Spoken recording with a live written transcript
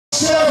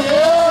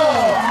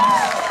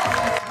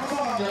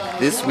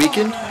This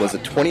weekend was the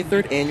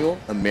 23rd Annual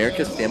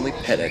America's Family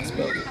Pet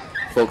Expo.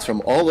 Folks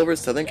from all over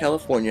Southern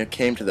California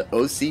came to the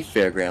OC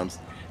Fairgrounds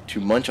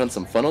to munch on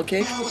some funnel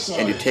cake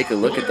and to take a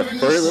look at the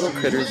furry little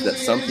critters that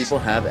some people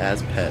have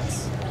as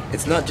pets.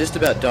 It's not just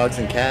about dogs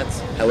and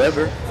cats.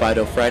 However,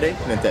 Fido Friday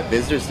meant that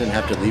visitors didn't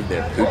have to leave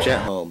their pooch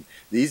at home.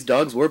 These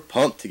dogs were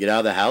pumped to get out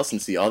of the house and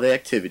see all the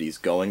activities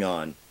going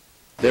on.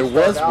 There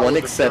was one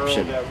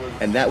exception,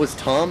 and that was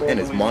Tom and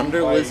his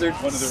monitor lizard,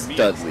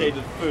 Studley.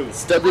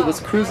 Studley was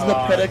cruising the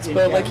Pet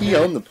Expo like he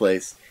owned the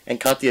place, and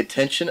caught the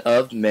attention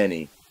of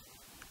many.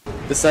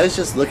 Besides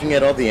just looking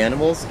at all the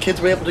animals,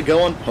 kids were able to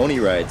go on pony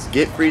rides,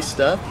 get free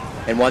stuff,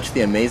 and watch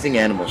the amazing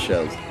animal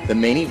shows. The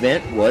main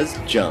event was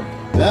Jump.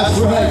 That's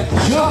right,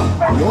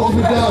 Jump, the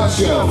ultimate dog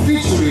show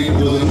featuring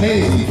those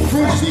amazing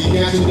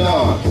frisbee-catching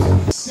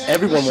dogs.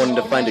 Everyone wanted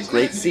to find a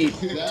great seat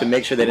to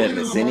make sure they didn't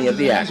miss any of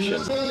the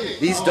action.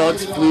 These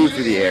dogs flew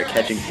through the air,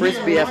 catching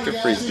frisbee after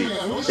frisbee.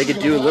 They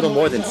could do a little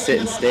more than sit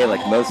and stay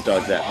like most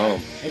dogs at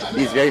home.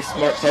 These very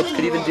smart pups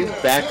could even do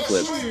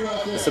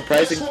backflips. The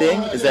surprising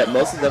thing is that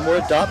most of them were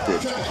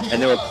adopted,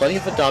 and there were plenty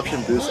of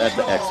adoption booths at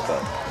the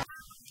expo.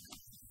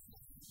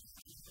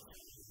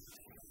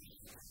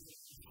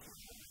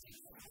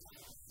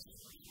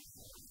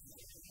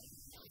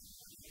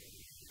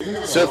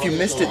 So if you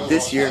missed it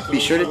this year, be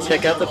sure to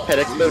check out the Pet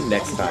Expo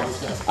next time.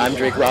 I'm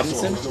Drake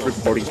Robinson,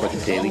 reporting for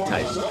the Daily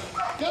Times.